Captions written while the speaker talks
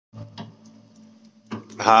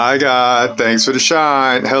Hi, God. Thanks for the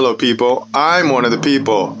shine. Hello, people. I'm one of the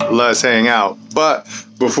people. Let's hang out. But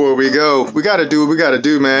before we go, we got to do what we got to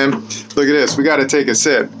do, man. Look at this. We got to take a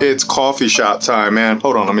sip. It's coffee shop time, man.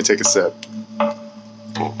 Hold on. Let me take a sip.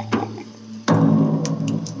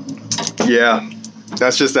 Yeah.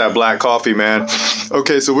 That's just that black coffee, man.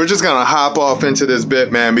 Okay, so we're just going to hop off into this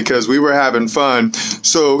bit, man, because we were having fun.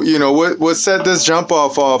 So, you know, what set this jump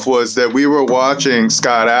off was that we were watching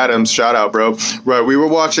Scott Adams, shout out, bro, right? We were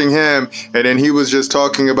watching him, and then he was just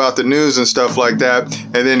talking about the news and stuff like that.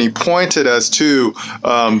 And then he pointed us to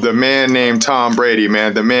the man named Tom Brady,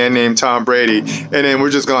 man, the man named Tom Brady. And then we're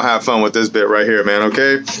just going to have fun with this bit right here, man,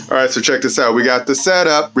 okay? All right, so check this out. We got the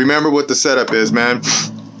setup. Remember what the setup is, man.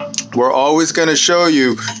 We're always going to show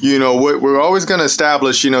you, we're always going to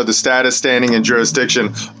establish, the status, standing, and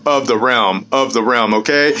jurisdiction of the realm,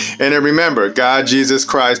 okay? And then remember, God, Jesus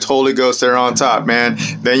Christ, Holy Ghost, they're on top, man.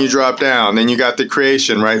 Then you drop down. Then you got the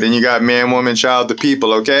creation, right? Then you got man, woman, child, the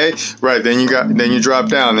people, okay? Right, then you drop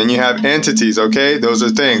down. Then you have entities, okay? Those are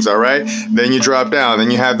things, all right? Then you drop down.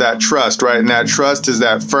 Then you have that trust, right? And that trust is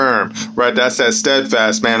that firm, right? That's that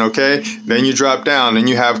steadfast, man, okay? Then you drop down. Then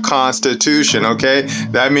you have constitution, okay?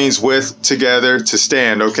 That means with, together, to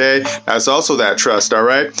stand, okay? That's also that trust, all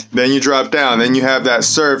right? Then you drop down. Then you have that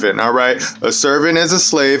servant, all right? A servant is a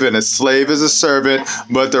slave, and a slave is a servant,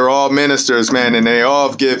 but they're all ministers, man, and they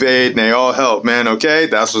all give aid, and they all help, man, okay?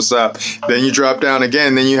 That's what's up. Then you drop down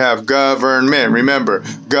again. Then you have government. Remember,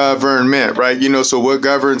 government, right? So what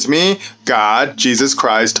governs me? God, Jesus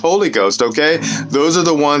Christ, Holy Ghost, okay? Those are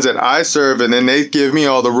the ones that I serve, and then they give me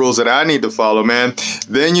all the rules that I need to follow, man.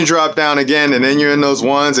 Then you drop down again, and then you're in those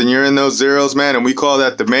ones, and you're in those zeros, man, and we call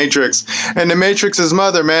that the matrix. And the matrix is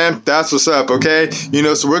mother, man. That's what's up, okay?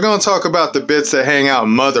 So we're going to talk about the bits that hang out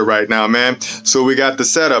mother right now, man. So we got the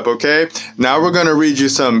setup, okay? Now we're going to read you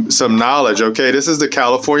some knowledge, okay? This is the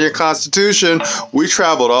California Constitution. We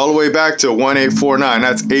traveled all the way back to 1849.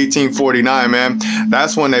 That's 1849, man.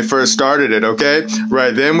 That's when they first started it, okay?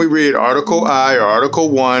 Right, then we read Article I or Article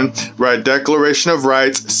 1, right? Declaration of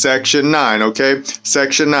Rights, Section 9, okay?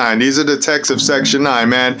 Section 9. These are the texts of Section 9,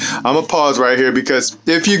 man. I'm going to pause right here because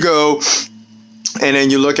if you go and then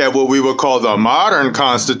you look at what we would call the modern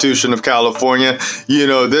Constitution of California,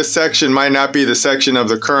 this section might not be the section of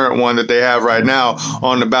the current one that they have right now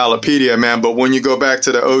on the Ballotpedia, man. But when you go back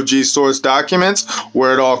to the OG source documents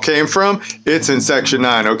where it all came from, it's in Section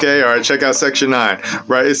 9, okay? All right, check out Section 9,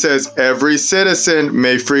 right? It says every citizen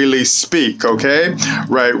may freely speak, okay?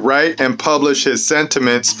 Right, write and publish his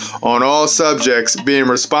sentiments on all subjects, being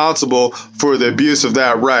responsible for the abuse of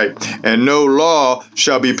that right. And no law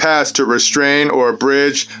shall be passed to restrain or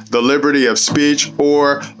abridge the liberty of speech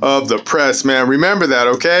or of the press, man. Remember that,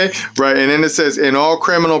 okay? Right, and then it says, in all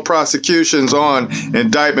criminal prosecutions on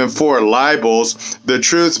indictment for libels, the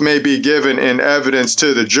truth may be given in evidence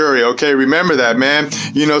to the jury, okay? Remember that, man.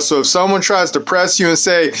 So if someone tries to press you and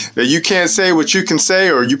say that you can't say what you can say,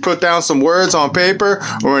 or you put down some words on paper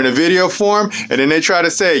or in a video form, and then they try to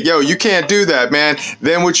say, yo, you can't do that, man,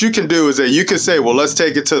 then what you can do is that you can say, well, let's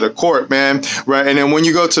take it to the court, man, right? And then when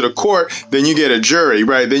you go to the court, then you get a jury,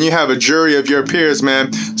 right? Then you have a jury of your peers,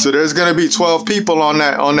 man. So there's going to be 12 people on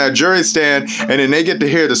that jury stand, and then they get to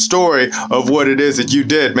hear the story of what it is that you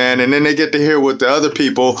did, man. And then they get to hear what the other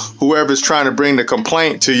people, whoever's trying to bring the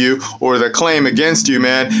complaint to you or the claim against you,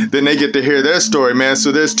 man, then they get to hear their story, man.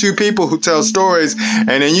 So there's two people who tell stories, and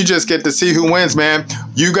then you just get to see who wins, man.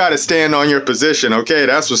 You got to stand on your position, okay?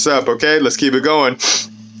 That's what's up, okay? Let's keep it going.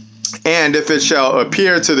 And if it shall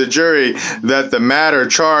appear to the jury that the matter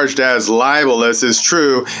charged as libelous is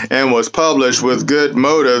true and was published with good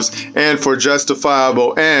motives and for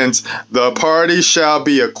justifiable ends, the party shall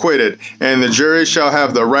be acquitted, and the jury shall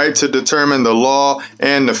have the right to determine the law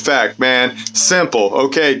and the fact, man. Simple.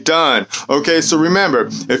 Okay, done. Okay, so remember,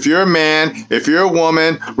 if you're a man, if you're a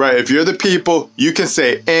woman, right, if you're the people, you can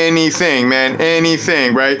say anything, man,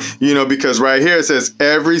 anything, right? Because right here it says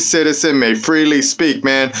every citizen may freely speak,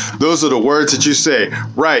 man. Those are the words that you say,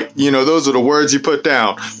 right? Those are the words you put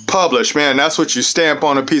down. Publish, man. That's what you stamp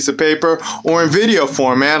on a piece of paper or in video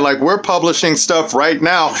form, man. Like we're publishing stuff right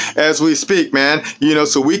now as we speak, man.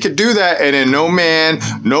 So we could do that, and then no man,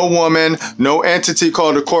 no woman, no entity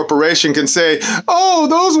called a corporation can say, oh,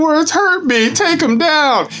 those words hurt me, take them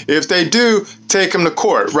down. If they do, take them to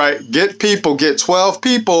court, right? Get 12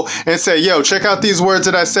 people and say, yo, check out these words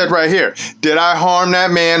that I said right here. Did I harm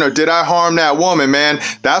that man or did I harm that woman, man?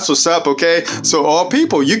 That's what's up, okay? So all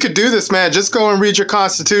people, you could do this, man. Just go and read your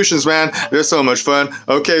constitutions, man. They're so much fun.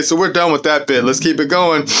 Okay, so we're done with that bit. Let's keep it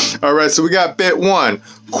going. All right, so we got bit 1.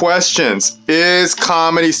 questions. Is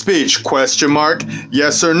comedy speech? Question mark.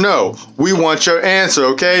 Yes or no? We want your answer,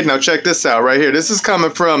 okay? Now check this out right here. This is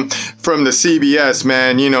coming from the CBS,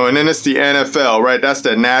 man, you know, and then it's the NFL, right? That's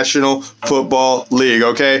the National Football League,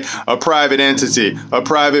 okay? A private entity, a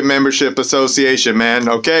private membership association, man,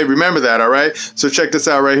 okay? Remember that, all right? So check this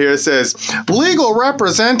out right here. It says, legal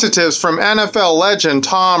representatives from NFL legend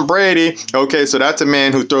Tom Brady. Okay, so that's a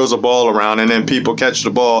man who throws a ball around and then people catch the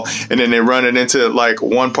ball and then they run it into like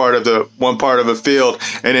one part of a field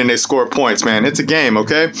and then they score points, man. It's a game,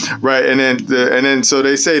 okay? Right, and then so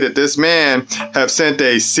they say that this man have sent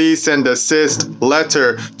a cease and desist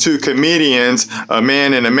letter to comedians, a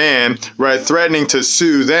man and a man, right, threatening to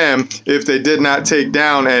sue them if they did not take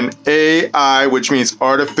down an AI, which means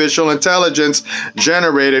artificial intelligence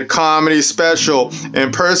generated comedy special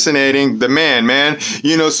impersonating the man,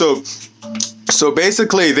 you know. So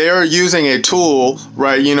basically they're using a tool,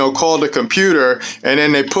 right, you know, called a computer, and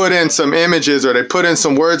then they put in some images or they put in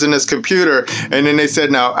some words in this computer, and then they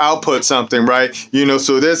said, now output something, right? You know,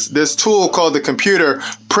 so this tool called the computer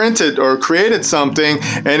printed or created something,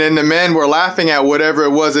 and then the men were laughing at whatever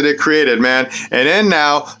it was that it created, man. And then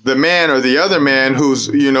now the man or the other man who's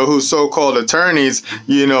so-called attorneys,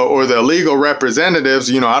 you know, or the legal representatives,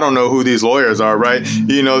 you know, I don't know who these lawyers are, right?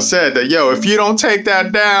 You know, said that, yo, if you don't take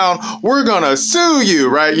that down, we're gonna sue you,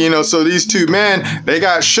 right? You know, so these two men, they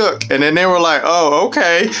got shook, and then they were like, oh,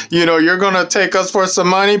 okay, you know, you're gonna take us for some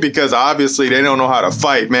money, because obviously they don't know how to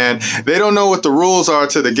fight, man. They don't know what the rules are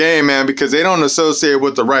to the game, man, because they don't associate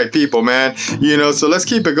with the right people, man. You know, so let's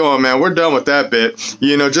keep it going, man. We're done with that bit.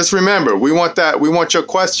 You know, just remember, we want your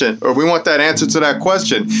question, or we want that answer to that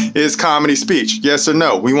question. Is comedy speech? Yes or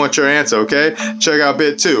no? We want your answer, okay? Check out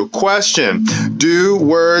bit 2. Question: do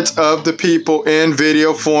words of the people in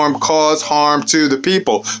video form cause harm to the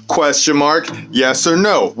people? Question mark. Yes or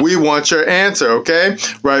no? We want your answer, okay?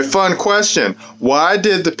 Right, fun question. Why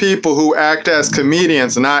did the people who act as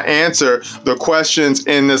comedians not answer the questions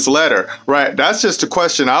in this letter? Right, that's just a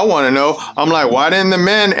question I want to know. I'm like, why didn't the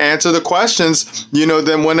men answer the questions, you know,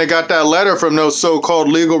 then when they got that letter from those so-called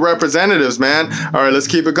legal representatives, man? All right, let's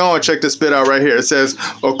keep it going. Check this bit out right here. It says,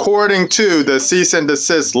 according to the cease and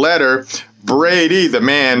desist letter, Brady, the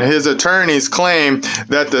man, his attorneys claim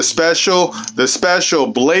that the special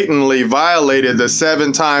blatantly violated the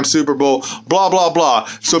 7-time Super Bowl, blah, blah, blah.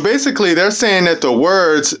 So basically they're saying that the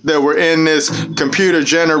words that were in this computer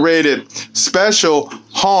generated special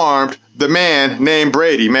harmed the man named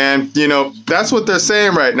Brady, man. You know, that's what they're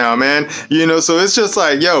saying right now, man. You know, so it's just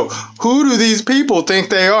like, yo, who do these people think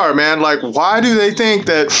they are, man? Like, why do they think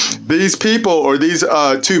that these people or these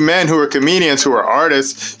two men who are comedians, who are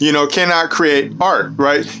artists, you know, cannot create art,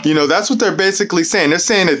 right? You know, that's what they're basically saying. They're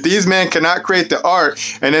saying that these men cannot create the art,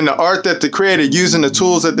 and then the art that they created using the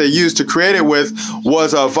tools that they used to create it with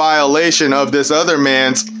was a violation of this other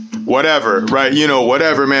man's whatever, right? You know,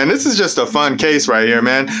 whatever, man. This is just a fun case right here,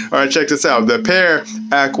 man. All right, check this out. The pair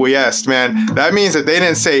acquiesced, man. That means that they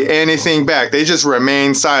didn't say anything back. They just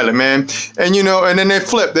remained silent, man. And, you know, and then they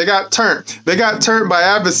flipped. They got turned. They got turned by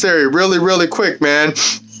adversary really, really quick, man.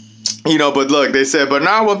 You know, but look, they said, but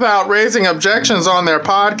not without raising objections on their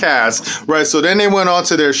podcast, right? So then they went on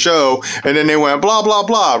to their show, and then they went blah, blah,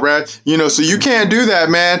 blah, right? You know, so you can't do that,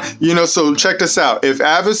 man. You know, so check this out. If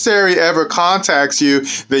adversary ever contacts you,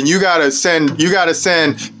 then you gotta send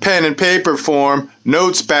pen and paper form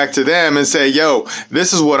notes back to them and say, yo,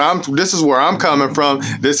 this is where I'm coming from.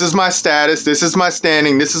 This is my status. This is my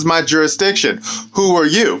standing. This is my jurisdiction. Who are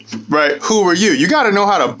you? Right? Who are you? You got to know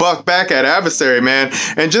how to buck back at adversary, man.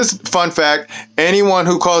 And just fun fact, anyone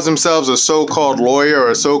who calls themselves a so-called lawyer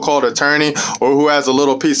or a so-called attorney, or who has a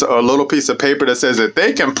little piece of paper that says that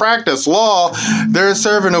they can practice law, they're a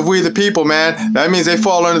servant of we the people, man. That means they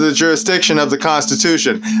fall under the jurisdiction of the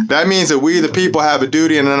Constitution. That means that we the people have a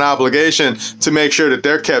duty and an obligation to make sure that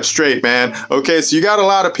they're kept straight, man. Okay, so you got a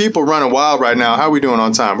lot of people running wild right now. How are we doing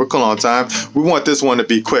on time? We're cool on time. We want this one to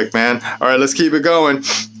be quick, man. All right, let's keep it going.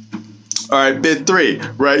 All right, bit 3,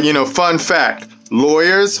 right? You know, fun fact.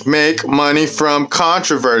 Lawyers make money from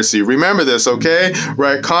controversy. Remember this, okay?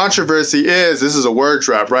 Right? Controversy this is a word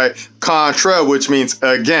trap, right? Contra, which means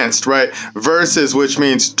against, right? Versus, which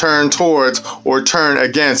means turn towards or turn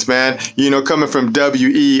against, man. You know, coming from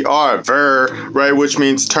WER, ver, right? Which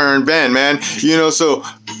means turn, bend, man. You know, so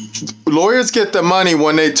lawyers get the money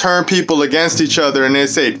when they turn people against each other and they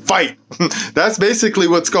say, fight. That's basically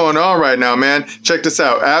what's going on right now, man. Check this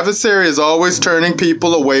out. Adversary is always turning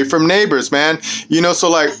people away from neighbors, man. So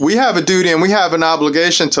like we have a duty and we have an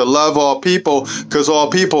obligation to love all people because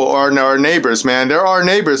all people are our neighbors, man. They're our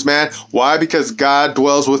neighbors, man. Why? Because God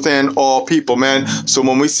dwells within all people, man. So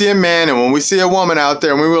when we see a man and when we see a woman out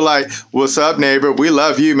there and we were like, what's up, neighbor? We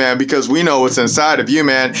love you, man, because we know what's inside of you,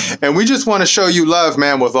 man. And we just want to show you love,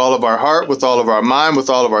 man, with all of our heart, with all of our mind, with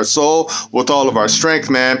all of our soul, with all of our strength,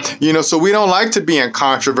 man. So we don't like to be in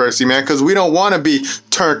controversy, man, because we don't want to be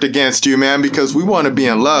turned against you, man, because we want to be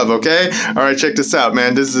in love, okay? All right, check this out,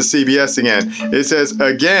 man. This is the CBS again. It says,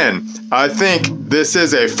 again, I think this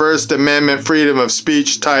is a First Amendment freedom of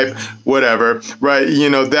speech type whatever, right?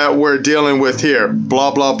 That we're dealing with here,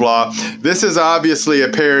 blah, blah, blah. This is obviously a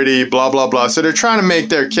parody, blah, blah, blah. So they're trying to make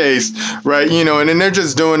their case, right? And then they're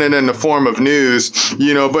just doing it in the form of news,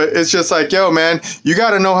 but it's just like, yo, man, you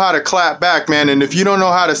got to know how to clap back, man. And if you don't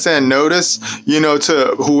know how to send notice,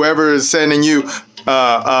 to whoever is sending you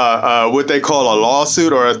what they call a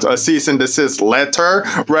lawsuit or a cease and desist letter,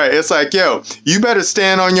 right? It's like, yo, you better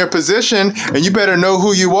stand on your position and you better know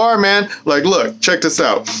who you are, man. Like, look, check this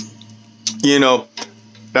out.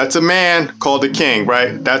 That's a man called the king,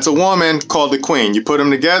 right? That's a woman called the queen. You put them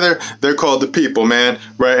together, they're called the people, man,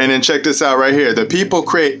 right? And then check this out right here. The people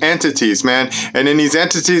create entities, man. And then these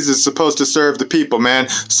entities is supposed to serve the people, man.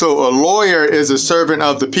 So a lawyer is a servant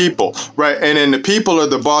of the people, right? And then the people are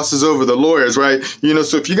the bosses over the lawyers, right?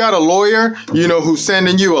 So if you got a lawyer, who's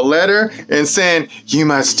sending you a letter and saying, you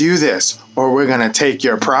must do this, or we're going to take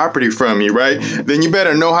your property from you, right? Then you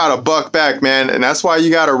better know how to buck back, man. And that's why you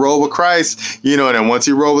got to roll with Christ, and then once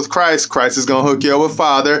you roll with Christ, Christ is going to hook you up with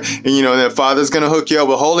Father, and, then Father's going to hook you up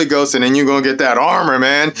with Holy Ghost, and then you're going to get that armor,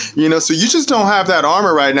 man. So you just don't have that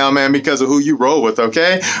armor right now, man, because of who you roll with,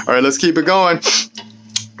 okay? All right, let's keep it going.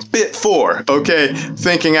 Bit 4, okay,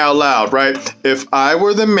 thinking out loud, right? If I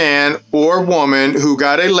were the man or woman who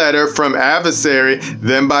got a letter from adversary,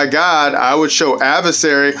 then by God, I would show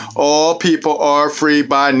adversary all people are free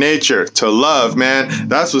by nature to love, man.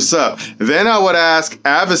 That's what's up. Then I would ask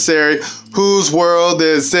adversary, whose world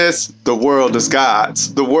is this? The world is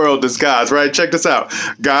God's. The world is God's, right? Check this out.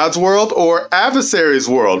 God's world or adversary's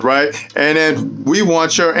world, right? And then we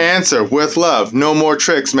want your answer with love. No more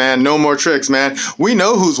tricks, man. No more tricks, man. We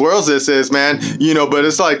know whose world this is, man. But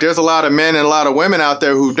it's like there's a lot of men and a lot of women out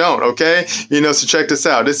there who don't, okay? So check this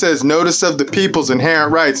out. It says notice of the people's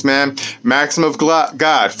inherent rights, man. Maxim of God,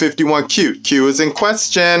 51Q. Q is in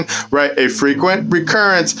question, right? A frequent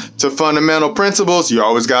recurrence to fundamental principles. You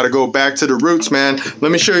always got to go back to the roots, man.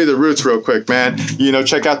 Let me show you the roots real quick, man.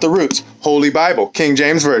 Check out the roots. Holy Bible, King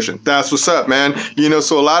James Version. That's what's up, man.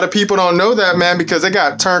 So a lot of people don't know that, man, because they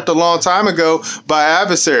got turned a long time ago by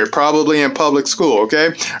adversary, probably in public school,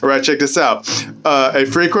 okay? All right, check this out. A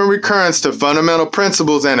frequent recurrence to fundamental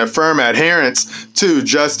principles and a firm adherence to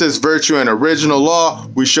justice, virtue, and original law.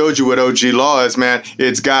 We showed you what OG law is, man.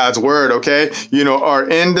 It's God's word, okay? Are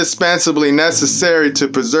indispensably necessary to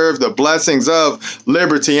preserve the blessings of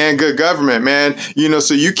liberty and good government, man.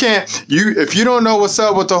 So you can't, if you don't know what's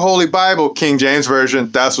up with the Holy Bible, King James Version,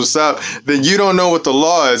 that's what's up, then you don't know what the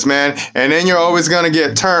law is, man. And then you're always going to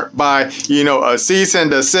get turned by, a cease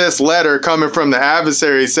and desist letter coming from the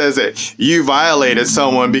adversary says that you violated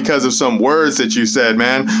someone because of some words that you said,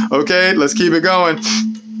 man. Okay, let's keep it going.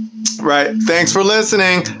 Right. Thanks for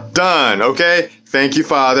listening. Done. Okay. Thank you,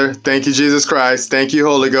 Father. Thank you, Jesus Christ. Thank you,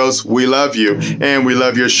 Holy Ghost. We love you and we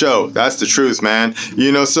love your show. That's the truth, man.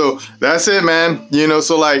 So that's it, man.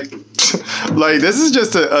 So like this is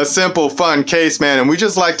just a simple, fun case, man. And we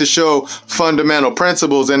just like to show fundamental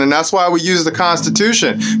principles. And that's why we use the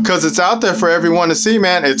Constitution, because it's out there for everyone to see,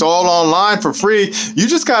 man. It's all online for free. You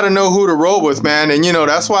just got to know who to roll with, man. And,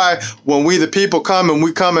 that's why when we, the people, come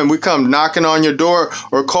knocking on your door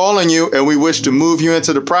or calling you and we wish to move you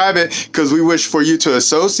into the private, because we wish for you to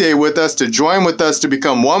associate with us, to join with us, to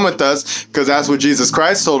become one with us, because that's what Jesus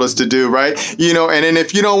Christ told us to do, right? And then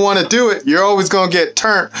if you don't want to do it, you're always going to get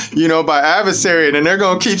turned, by adversary, and they're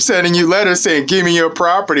going to keep sending you letters saying, give me your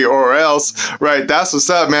property or else, right? That's what's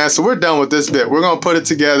up, man. So we're done with this bit. We're going to put it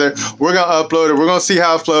together. We're going to upload it. We're going to see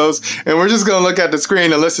how it flows. And we're just going to look at the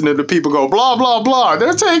screen and listen to the people go, blah, blah, blah.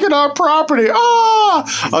 They're taking our property.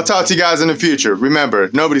 Ah! I'll talk to you guys in the future. Remember,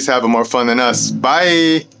 nobody's having more fun than us.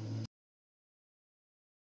 Bye.